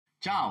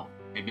Ciao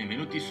e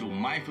benvenuti su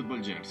My Football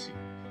Jersey.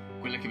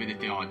 Quella che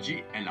vedete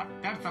oggi è la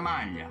terza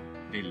maglia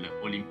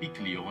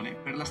dell'Olympique Lyonnais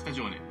per la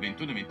stagione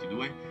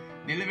 21-22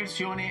 nella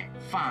versione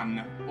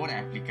fan o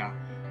replica,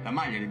 la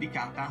maglia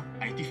dedicata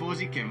ai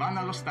tifosi che vanno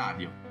allo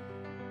stadio.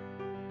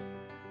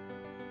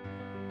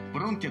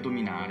 Pronti a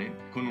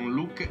dominare con un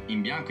look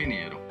in bianco e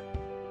nero.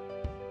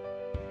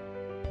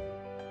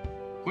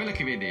 Quella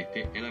che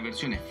vedete è la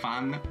versione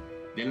fan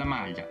della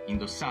maglia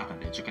indossata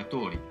dai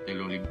giocatori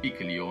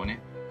dell'Olympique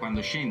Lyonnais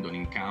quando scendono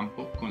in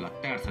campo con la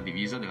terza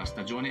divisa della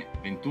stagione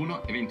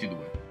 21 e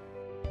 22.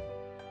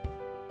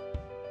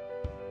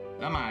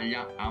 La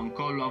maglia ha un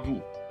collo a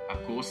V a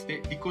coste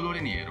di colore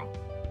nero.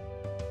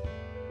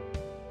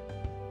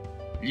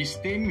 Gli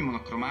stemmi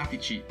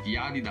monocromatici di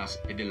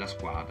Adidas e della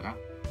squadra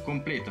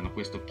completano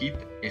questo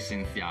kit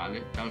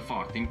essenziale dal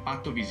forte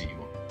impatto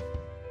visivo.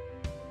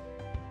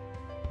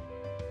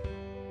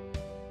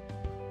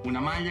 Una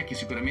maglia che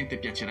sicuramente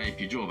piacerà ai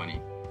più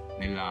giovani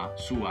nella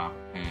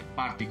sua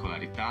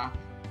particolarità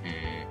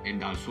e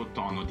dal suo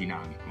tono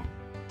dinamico.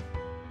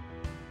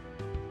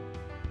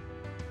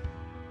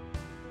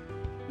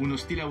 Uno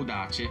stile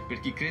audace per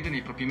chi crede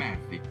nei propri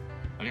mezzi,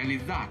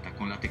 realizzata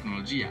con la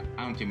tecnologia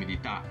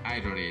anti-umidità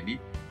Aero Ready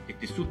e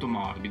tessuto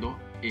morbido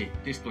e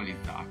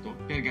testualizzato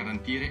per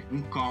garantire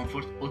un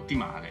comfort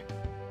ottimale.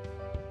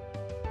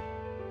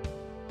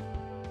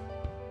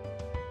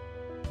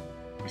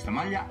 Questa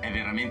maglia è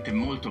veramente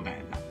molto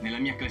bella, nella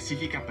mia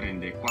classifica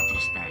prende 4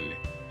 stelle,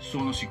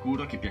 sono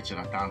sicuro che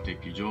piacerà tanto ai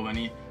più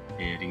giovani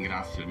e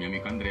ringrazio il mio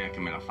amico Andrea che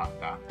me l'ha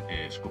fatta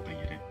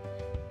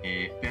scoprire.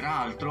 E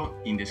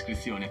peraltro in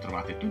descrizione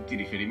trovate tutti i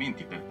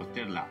riferimenti per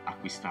poterla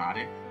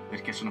acquistare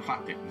perché sono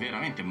fatte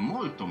veramente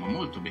molto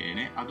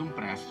bene ad un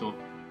prezzo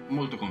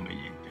molto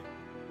conveniente.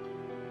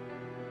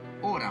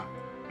 Ora,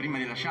 prima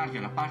di lasciarvi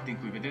alla parte in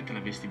cui vedrete la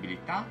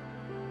vestibilità,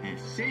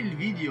 se il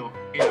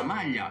video e la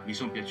maglia vi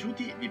sono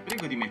piaciuti, vi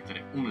prego di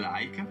mettere un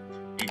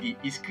like e di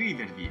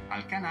iscrivervi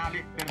al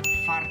canale per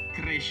far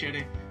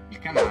crescere il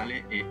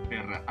canale e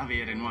per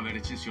avere nuove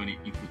recensioni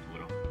in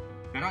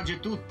futuro. Per oggi è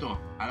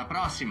tutto, alla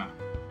prossima!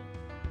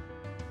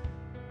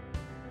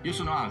 Io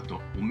sono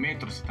alto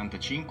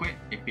 1,75 m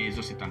e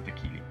peso 70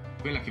 kg.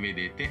 Quella che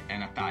vedete è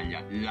una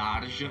taglia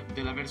large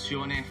della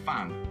versione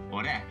fan o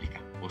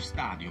replica o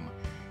stadium,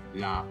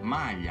 la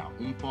maglia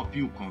un po'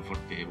 più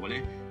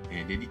confortevole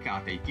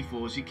dedicate ai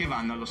tifosi che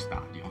vanno allo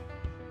stadio.